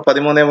ഇപ്പൊ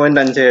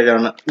 13.57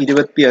 ആണ്,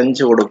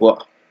 25 കൊടുക്കുക.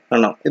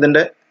 കാരണം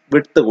ഇതിന്റെ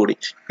വിഡ്ത്ത് കൂടി.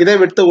 ഇതേ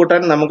വിഡ്ത്ത്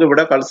കൂട്ടാൻ നമുക്ക്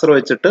ഇവിടെ കൾസർ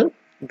വെച്ചിട്ട്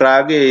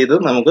ഡ്രാഗ് ചെയ്ത്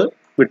നമുക്ക്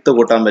വിഡ്ത്ത്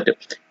കൂട്ടാൻ പറ്റും.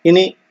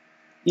 ഇനി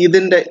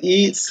ഇതിന്റെ ഈ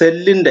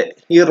സെല്ലിന്റെ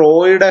ഈ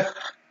റോയുടെ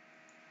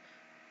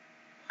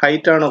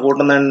ഹൈറ്റ് ആണ്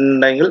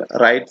കൂട്ടുന്നുണ്ടെങ്കിൽ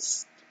റൈറ്റ്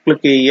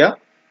ക്ലിക്ക് ചെയ്യുക,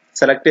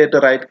 സെലക്ട് ചെയ്തിട്ട്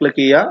റൈറ്റ്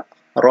ക്ലിക്ക് ചെയ്യുക,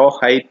 റോ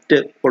ഹൈറ്റ്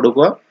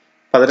കൊടുക്കുക.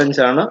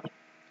 15 ആണ്,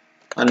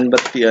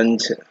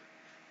 55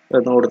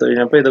 എന്ന് കൊടുത്തു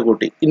കഴിഞ്ഞപ്പോൾ ഇത്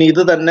കൂട്ടി. ഇനി ഇത്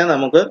തന്നെ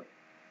നമുക്ക്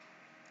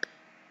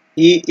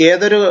ഈ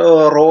ഏതൊരു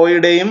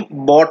റോയുടെയും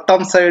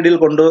ബോട്ടം സൈഡിൽ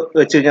കൊണ്ട്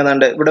വെച്ച്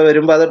കഴിഞ്ഞാൽ ഇവിടെ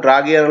വരുമ്പോൾ അത്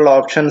ഡ്രാഗ് ചെയ്യാനുള്ള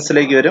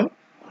ഓപ്ഷൻസിലേക്ക് വരും.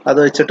 അത്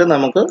വെച്ചിട്ട്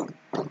നമുക്ക്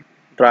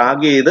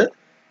ഡ്രാഗ് ചെയ്ത്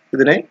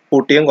ഇതിനെ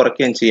കൂട്ടുകയും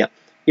കുറയ്ക്കുകയും ചെയ്യാം.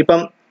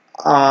 ഇപ്പം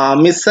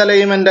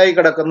മിസ്അലൈൻമെന്റ് ആയി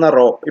കിടക്കുന്ന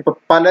റോ ഇപ്പൊ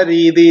പല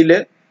രീതിയിൽ,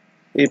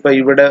 ഇപ്പൊ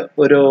ഇവിടെ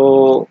ഒരു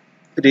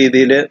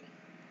രീതിയിൽ,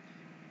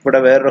 ഇവിടെ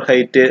വേറൊരു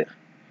ഹൈറ്റ്,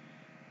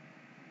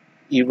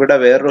 ഇവിടെ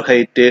വേറൊരു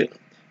ഹൈറ്റ്,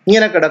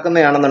 ഇങ്ങനെ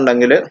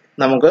കിടക്കുന്നതാണെന്നുണ്ടെങ്കിൽ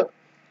നമുക്ക്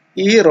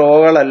ഈ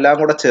റോകളെല്ലാം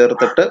കൂടെ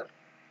ചേർത്തിട്ട്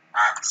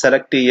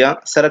സെലക്ട് ചെയ്യാം.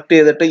 സെലക്ട്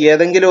ചെയ്തിട്ട്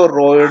ഏതെങ്കിലും ഒരു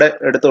റോയുടെ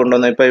എടുത്ത്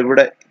കൊണ്ടുവന്ന് ഇപ്പൊ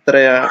ഇവിടെ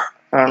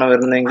ഇത്രയാണ്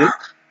വരുന്നതെങ്കിൽ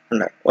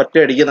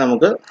ഒറ്റയടിക്ക്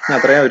നമുക്ക്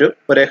അത്രയും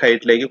ഒരേ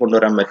ഹൈറ്റിലേക്ക്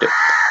കൊണ്ടുവരാൻ പറ്റും.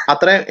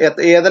 അത്രയും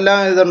ഏതെല്ലാം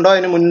ഇതുണ്ടോ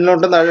അതിന്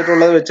മുന്നോട്ടും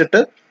താഴോട്ടുള്ളത് വെച്ചിട്ട്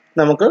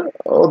നമുക്ക്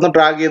ഒന്ന്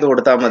ഡ്രാഗ് ചെയ്ത്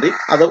കൊടുത്താൽ മതി.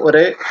 അത്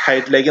ഒരേ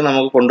ഹൈറ്റിലേക്ക്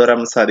നമുക്ക് കൊണ്ടുവരാൻ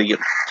സാധിക്കും.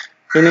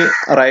 ഇനി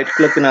റൈറ്റ്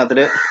ക്ലിക്കിനതിൽ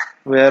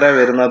വേറെ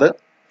വരുന്നത്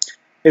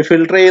ഈ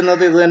ഫിൽട്ടർ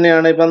ചെയ്യുന്നത് ഇത്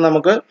തന്നെയാണ്. ഇപ്പം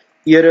നമുക്ക്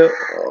ഈ ഒരു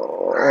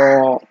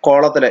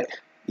കോളത്തിലെ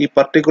ഈ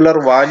പർട്ടിക്കുലർ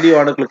വാല്യൂ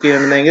ആണ് ക്ലിക്ക്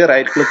ചെയ്യുന്നതെങ്കിൽ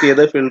റൈറ്റ് ക്ലിക്ക്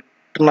ചെയ്ത്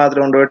ഫിൽറ്ററിനകത്ത്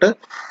കൊണ്ടുപോയിട്ട്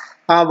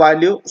ആ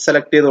വാല്യൂ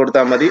സെലക്ട് ചെയ്ത്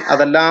കൊടുത്താൽ മതി.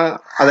 അതെല്ലാം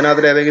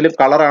അതിനകത്ത് ഏതെങ്കിലും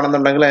കളർ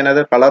ആണെന്നുണ്ടെങ്കിൽ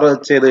അതിനകത്ത് കളർ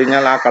ചെയ്ത്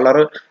കഴിഞ്ഞാൽ ആ കളർ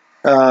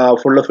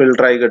ഫുള്ള്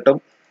ഫിൽട്ടറായി കിട്ടും.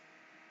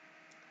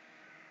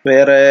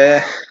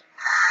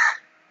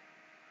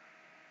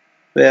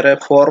 വേറെ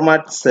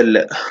ഫോർമാറ്റ്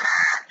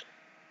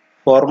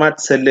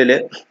സെല്ലിൽ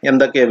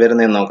എന്തൊക്കെയാണ്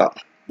വരുന്നതെന്ന് നോക്കാം.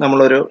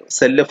 നമ്മളൊരു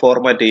സെല്ല്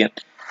ഫോർമാറ്റ് ചെയ്യാൻ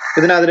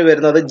ഇതിനകത്ത്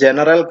വരുന്നത്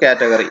ജനറൽ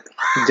കാറ്റഗറി.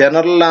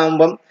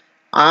 ജനറലാകുമ്പം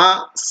ആ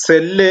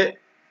സെല്ല്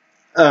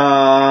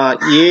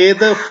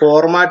ഏത്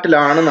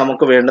ഫോർമാറ്റിലാണ്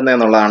നമുക്ക്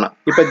വേണ്ടുന്നതെന്നുള്ളതാണ്.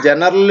 ഇപ്പൊ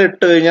ജനറലിൽ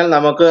ഇട്ട് കഴിഞ്ഞാൽ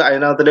നമുക്ക്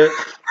അതിനകത്ത്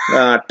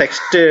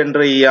ടെക്സ്റ്റ്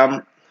എൻട്രി ചെയ്യാം,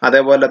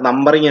 അതേപോലെ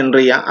നമ്പറിങ്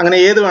എൻട്രി ചെയ്യാം. അങ്ങനെ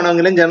ഏത്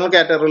വേണമെങ്കിലും ജനറൽ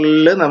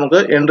കാറ്റഗറിയിൽ നമുക്ക്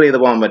എൻട്രി ചെയ്ത്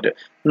പോകാൻ പറ്റും.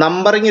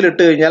 നമ്പറിങ്ങിൽ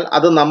ഇട്ട് കഴിഞ്ഞാൽ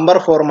അത് നമ്പർ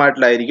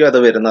ഫോർമാറ്റിലായിരിക്കും അത്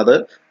വരുന്നത്.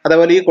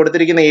 അതേപോലെ ഈ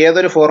കൊടുത്തിരിക്കുന്ന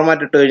ഏതൊരു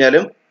ഫോർമാറ്റ് ഇട്ട്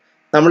കഴിഞ്ഞാലും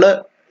നമ്മൾ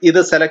ഇത്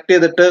സെലക്ട്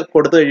ചെയ്തിട്ട്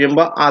കൊടുത്തു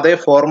കഴിയുമ്പോൾ അതേ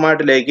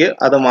ഫോർമാറ്റിലേക്ക്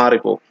അത്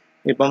മാറിപ്പോകും.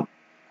 ഇപ്പം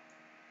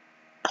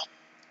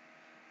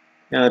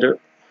ഞാനൊരു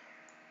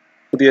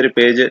പുതിയൊരു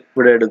പേജ്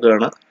ഇവിടെ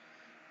എടുക്കുകയാണ്.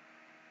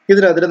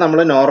 ഇതിനകത്ത് നമ്മൾ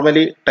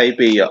നോർമലി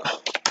ടൈപ്പ് ചെയ്യുക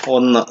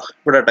 1,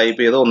 ഇവിടെ ടൈപ്പ്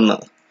ചെയ്ത് 1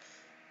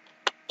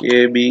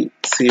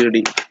 ABCD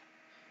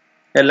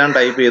എല്ലാം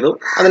ടൈപ്പ് ചെയ്തു.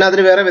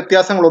 അതിനകത്ത് വേറെ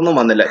വ്യത്യാസങ്ങളൊന്നും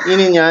വന്നില്ല.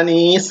 ഇനി ഞാൻ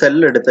ഈ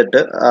സെല്ല്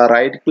എടുത്തിട്ട്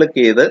റൈറ്റ് ക്ലിക്ക്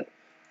ചെയ്ത്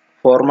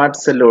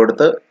ഫോർമാറ്റ് സെല്ല്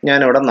കൊടുത്ത് ഞാൻ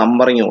ഇവിടെ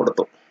നമ്പറിങ്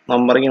കൊടുത്തു.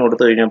 നമ്പറിങ്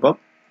കൊടുത്തു കഴിഞ്ഞപ്പം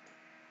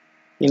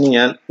ഇനി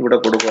ഞാൻ ഇവിടെ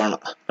കൊടുക്കുകയാണ്.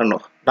 കണ്ടോ,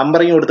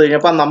 നമ്പറിങ് കൊടുത്തു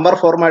കഴിഞ്ഞപ്പോൾ നമ്പർ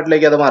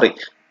ഫോർമാറ്റിലേക്ക് അത് മാറി.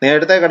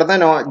 നേരത്തെ കിടന്ന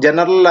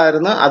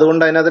ജനറലായിരുന്നു,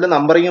 അതുകൊണ്ട് അതിനകത്ത്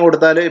നമ്പറിങ്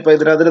കൊടുത്താൽ, ഇപ്പോൾ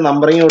ഇതിനകത്ത്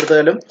നമ്പറിങ്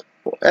കൊടുത്താലും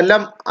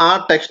എല്ലാം ആ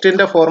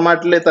ടെക്സ്റ്റിന്റെ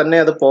ഫോർമാറ്റിൽ തന്നെ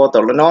അത്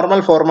പോകത്തുള്ളൂ,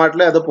 നോർമൽ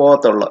ഫോർമാറ്റിലേ അത്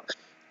പോകത്തുള്ളൂ.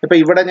 ഇപ്പൊ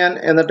ഇവിടെ ഞാൻ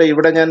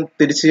ഇവിടെ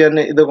തിരിച്ച് ഞാൻ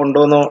ഇത്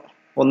കൊണ്ടുവന്നു,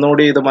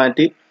 ഒന്നുകൂടി ഇത്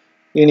മാറ്റി.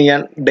 ഇനി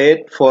ഞാൻ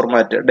ഡേറ്റ്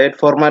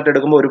ഫോർമാറ്റ്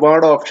എടുക്കുമ്പോൾ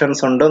ഒരുപാട്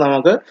ഓപ്ഷൻസ് ഉണ്ട്.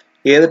 നമുക്ക്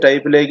ഏത്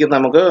ടൈപ്പിലേക്ക്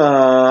നമുക്ക്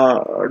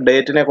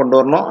ഡേറ്റിനെ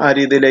കൊണ്ടുവരണോ ആ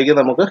രീതിയിലേക്ക്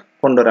നമുക്ക്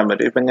കൊണ്ടുവരാൻ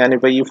പറ്റും. ഇപ്പം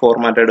ഞാനിപ്പോൾ ഈ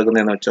ഫോർമാറ്റ്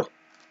എടുക്കുന്നതെന്ന് വെച്ചോ,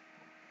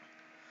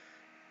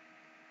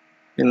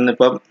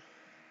 ഇന്നിപ്പം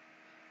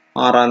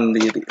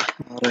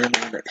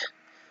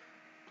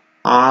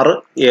 6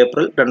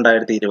 ഏപ്രിൽ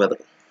 2020.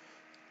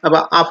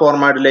 അപ്പം ആ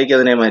ഫോർമാറ്റിലേക്ക്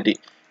അതിനെ മാറ്റി.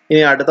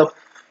 ഇനി അടുത്ത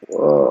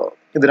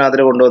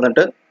ഇതിനകത്ത്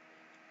കൊണ്ടുവന്നിട്ട്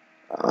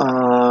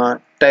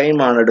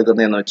ടൈമാണ്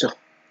എടുക്കുന്നതെന്ന് വെച്ചോ,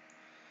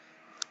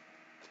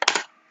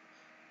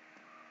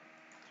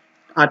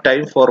 ആ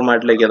ടൈം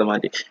ഫോർമാറ്റിലേക്ക് അത്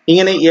മാറ്റി.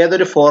 ഇങ്ങനെ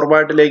ഏതൊരു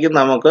ഫോർമാറ്റിലേക്കും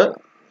നമുക്ക്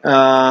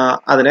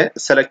അതിനെ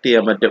സെലക്ട്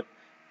ചെയ്യാൻ പറ്റും.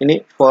 ഇനി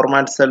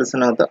ഫോർമാറ്റ്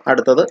സെൽസിനകത്ത്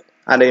അടുത്തത്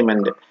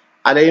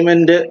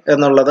അലൈൻമെന്റ്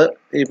എന്നുള്ളത്,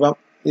 ഇപ്പം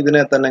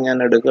ഇതിനെ തന്നെ ഞാൻ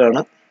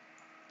എടുക്കുകയാണ്.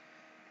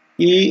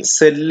 ഈ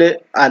സെല്ല്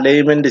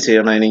അലൈൻമെന്റ്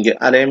ചെയ്യണം.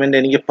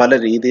 എനിക്ക് പല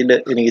രീതിയിൽ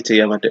എനിക്ക്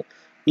ചെയ്യാൻ പറ്റും.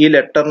 ഈ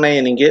ലെറ്ററിനെ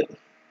എനിക്ക്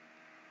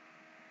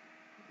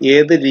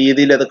ഏത്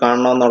രീതിയിൽ അത്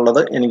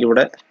കാണണമെന്നുള്ളത്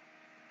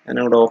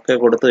ഞാനിവിടെ ഓക്കെ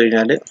കൊടുത്തു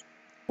കഴിഞ്ഞാൽ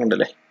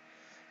ഉണ്ടല്ലേ,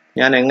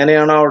 ഞാൻ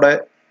എങ്ങനെയാണോ അവിടെ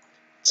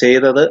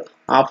ചെയ്തത്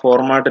ആ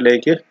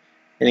ഫോർമാറ്റിലേക്ക്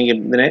എനിക്ക്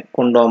ഇതിനെ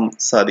കൊണ്ടുപോകാൻ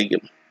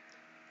സാധിക്കും.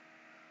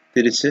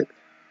 തിരിച്ച്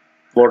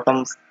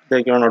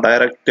ബോട്ടംസിലേക്ക് വേണോ,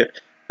 ഡയറക്റ്റ്,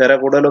 വേറെ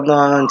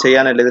കൂടുതലൊന്നും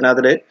ചെയ്യാനല്ല.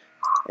 ഇതിനകത്ത്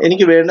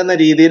എനിക്ക് വേണ്ടുന്ന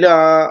രീതിയിൽ ആ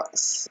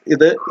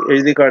ഇത്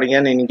എഴുതി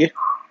കാണിക്കാൻ എനിക്ക്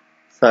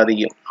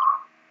സാധിക്കും.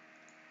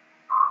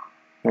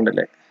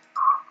 ഉണ്ടല്ലേ,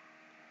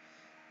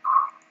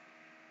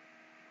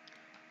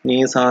 ഈ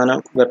സാധനം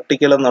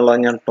വെർട്ടിക്കൽ എന്നുള്ളത്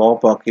ഞാൻ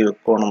ടോപ്പ് ആക്കി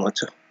വെക്കണമെന്ന്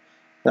വെച്ചോ.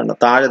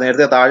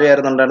 നേരത്തെ താഴെ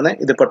ആയിരുന്നുണ്ടായിരുന്നേ,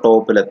 ഇതിപ്പോ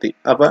ടോപ്പിലെത്തി.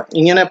 അപ്പൊ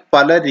ഇങ്ങനെ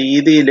പല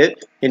രീതിയിൽ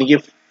എനിക്ക്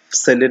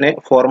സെല്ലിനെ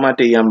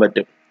ഫോർമാറ്റ് ചെയ്യാൻ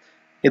പറ്റും.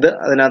 ഇത്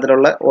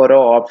അതിനകത്തുള്ള ഓരോ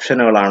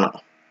ഓപ്ഷനുകളാണ്.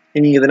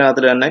 ഇനി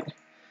ഇതിനകത്ത് തന്നെ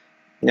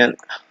ഞാൻ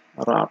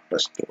റാപ്പ്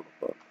ടെസ്റ്റ്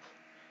കൊടുക്കുക.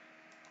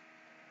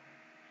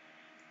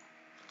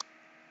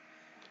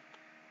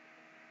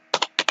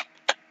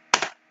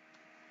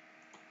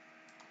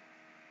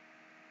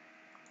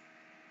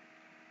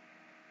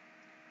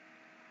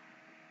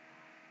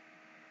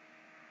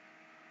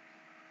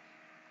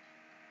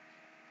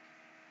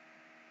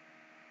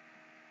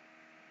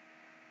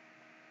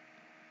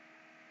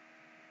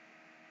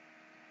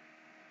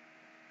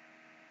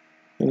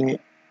 ഇനി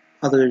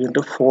അത്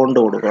കഴിഞ്ഞിട്ട് ഫോണ്ട്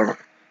കൊടുക്കണം.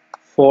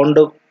 ഫോണ്ട്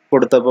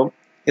കൊടുത്തപ്പം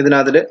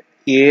ഇതിനകത്തിൽ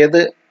ഏത്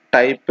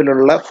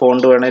ടൈപ്പിലുള്ള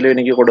ഫോണ്ട് വേണേലും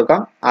എനിക്ക്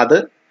കൊടുക്കാം. അത്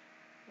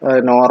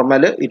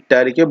നോർമൽ,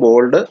 ഇറ്റാലിക്,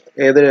 ബോൾഡ്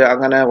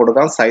അങ്ങനെ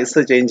കൊടുക്കാം. സൈസ്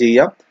ചേഞ്ച്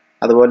ചെയ്യാം.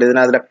 അതുപോലെ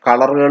ഇതിനകത്തിലെ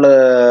കളറുകൾ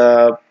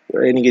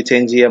എനിക്ക്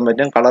ചേഞ്ച് ചെയ്യാൻ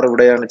പറ്റും. കളർ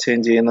ഇവിടെയാണ്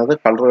ചേഞ്ച് ചെയ്യുന്നത്,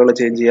 കളറുകൾ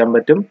ചേഞ്ച് ചെയ്യാൻ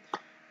പറ്റും.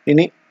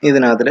 ഇനി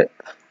ഇതിനകത്തിൽ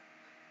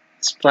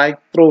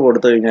സ്ട്രൈക്ക് ത്രൂ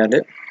കൊടുത്തു കഴിഞ്ഞാൽ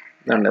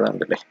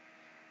ഇതുണ്ടല്ലേ,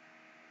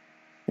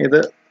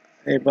 ഇത്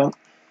ഇപ്പം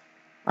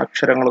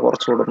അക്ഷരങ്ങൾ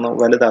കുറച്ചുകൂടെ ഒന്ന്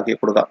വലുതാക്കി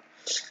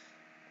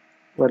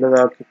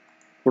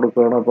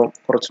കൊടുക്കുകയാണ്. അപ്പം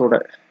കുറച്ചുകൂടെ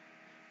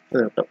ഇത്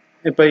കിട്ടും.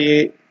 ഇപ്പം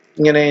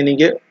ഇങ്ങനെ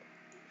എനിക്ക്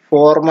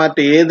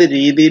ഫോർമാറ്റ് ഏത്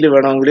രീതിയിൽ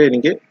വേണമെങ്കിലും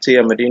എനിക്ക്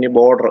ചെയ്യാൻ പറ്റും. ഇനി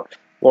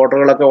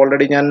ബോർഡറുകളൊക്കെ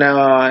ഓൾറെഡി ഞാൻ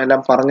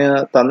എല്ലാം പറഞ്ഞ്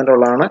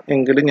തന്നിട്ടുള്ളതാണ്.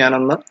 എങ്കിലും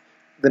ഞാനൊന്ന്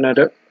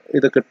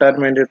ഇത് കിട്ടാൻ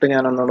വേണ്ടിയിട്ട്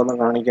ഞാനൊന്നുകൂടെ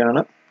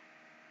കാണിക്കുകയാണ്.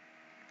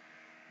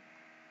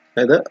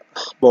 അതായത്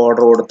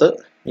ബോർഡർ കൊടുത്ത്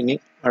ഇനി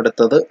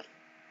അടുത്തത്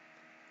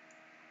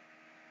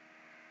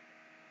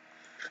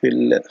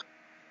ഫില്ല്,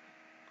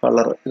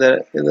 കളർ,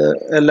 ഇത്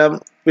എല്ലാം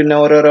പിന്നെ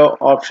ഓരോരോ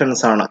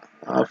ഓപ്ഷൻസ് ആണ്.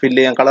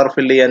 കളർ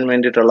ഫില്ല് ചെയ്യാൻ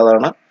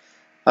വേണ്ടിയിട്ടുള്ളതാണ്.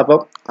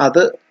 അപ്പം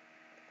അത്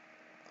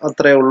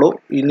അത്രേ ഉള്ളൂ.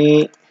 ഇനി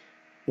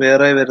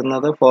വേറെ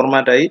വരുന്നത്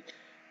ഫോർമാറ്റായി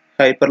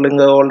ഹൈപ്പർ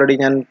ലിങ്ക് ഓൾറെഡി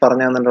ഞാൻ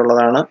പറഞ്ഞു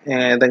തന്നിട്ടുള്ളതാണ്.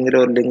 ഏതെങ്കിലും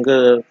ഒരു ലിങ്ക്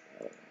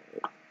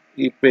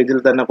ഈ പേജിൽ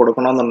തന്നെ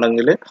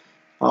കൊടുക്കണമെന്നുണ്ടെങ്കിൽ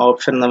ആ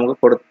ഓപ്ഷൻ നമുക്ക്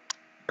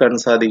കൊടുക്കാൻ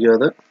സാധിക്കും.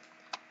 അത്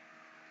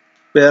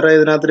വേറെ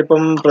ഇതിനകത്ത്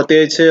ഇപ്പം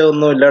പ്രത്യേകിച്ച്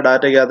ഒന്നുമില്ല.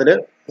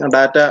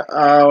 ഡാറ്റ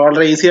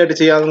വളരെ ഈസി ആയിട്ട്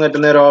ചെയ്യാൻ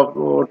പറ്റുന്ന ഒരു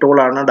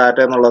ടൂളാണ് ഡാറ്റ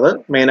എന്നുള്ളത്.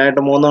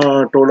 മെയിനായിട്ട് 3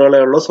 ടൂളുകളേ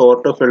ഉള്ളൂ: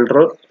 സോർട്ട്, ഫിൽട്ടർ,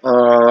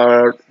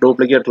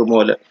 ഡ്യൂപ്ലിക്കേറ്റ്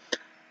റിമൂവൽ.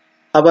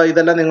 അപ്പോൾ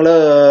ഇതെല്ലാം നിങ്ങൾ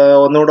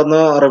ഒന്നുകൂടെ ഒന്ന്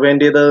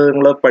റിവൈൻഡ് ചെയ്ത്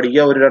നിങ്ങൾ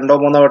പഠിക്കുക. ഒരു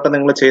 2-3 വട്ടം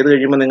നിങ്ങൾ ചെയ്ത്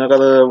കഴിയുമ്പോൾ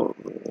നിങ്ങൾക്കത്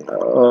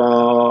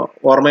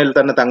ഓർമ്മയിൽ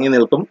തന്നെ തങ്ങി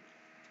നിൽക്കും.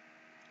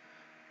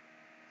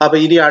 അപ്പോൾ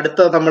ഇനി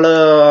അടുത്ത നമ്മൾ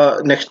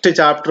നെക്സ്റ്റ്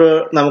ചാപ്റ്റർ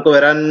നമുക്ക്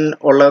വരാൻ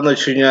ഉള്ളതെന്ന്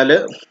വെച്ച് കഴിഞ്ഞാൽ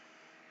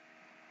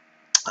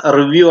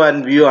റിവ്യൂ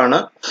ആൻഡ് വ്യൂ ആണ്.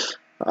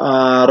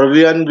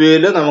 റിവ്യൂ ആൻഡ്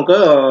വ്യൂവിൽ നമുക്ക്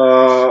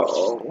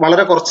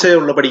വളരെ കുറച്ചേ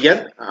ഉള്ളൂ പഠിക്കാൻ.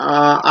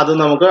 അത്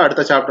നമുക്ക്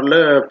അടുത്ത ചാപ്റ്ററിൽ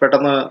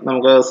പെട്ടെന്ന്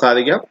നമുക്ക്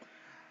സാധിക്കാം.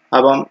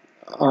 അപ്പം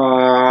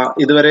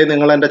ഇതുവരെ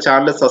നിങ്ങൾ എൻ്റെ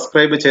ചാനൽ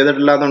സബ്സ്ക്രൈബ്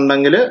ചെയ്തിട്ടില്ല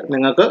എന്നുണ്ടെങ്കിൽ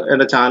നിങ്ങൾക്ക്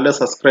എൻ്റെ ചാനൽ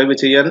സബ്സ്ക്രൈബ്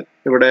ചെയ്യാൻ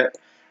ഇവിടെ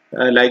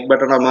ലൈക്ക്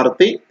ബട്ടൺ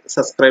അമർത്തി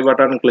സബ്സ്ക്രൈബ്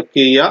ബട്ടൺ ക്ലിക്ക്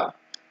ചെയ്യുക.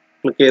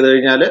 ക്ലിക്ക് ചെയ്ത്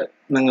കഴിഞ്ഞാൽ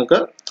നിങ്ങൾക്ക്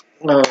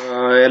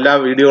എല്ലാ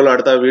വീഡിയോകളും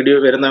അടുത്ത വീഡിയോ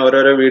വരുന്ന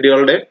ഓരോരോ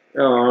വീഡിയോകളുടെ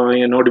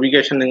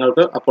നോട്ടിഫിക്കേഷൻ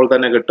നിങ്ങൾക്ക് അപ്പോൾ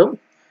തന്നെ കിട്ടും.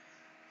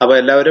 അപ്പോൾ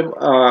എല്ലാവരും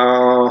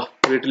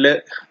വീട്ടിൽ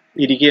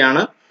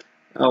ഇരിക്കുകയാണ്,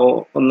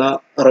 ഒന്ന്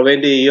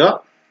റിവൈൻഡ് ചെയ്യുക.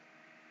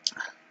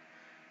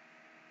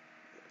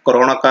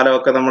 കൊറോണ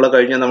കാലമൊക്കെ നമ്മൾ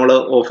കഴിഞ്ഞ് നമ്മൾ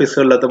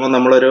ഓഫീസുകളിലെത്തുമ്പോൾ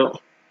നമ്മളൊരു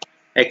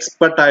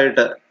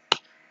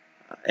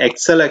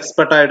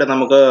എക്സ്പെർട്ടായിട്ട്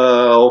നമുക്ക്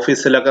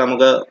ഓഫീസിലൊക്കെ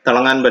നമുക്ക്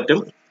തിളങ്ങാൻ പറ്റും.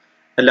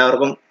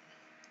 എല്ലാവർക്കും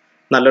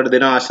നല്ലൊരു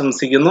ദിനം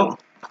ആശംസിക്കുന്നു.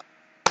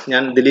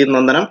 ഞാൻ ദിലീപ്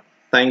നന്ദനം.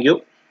 Thank you.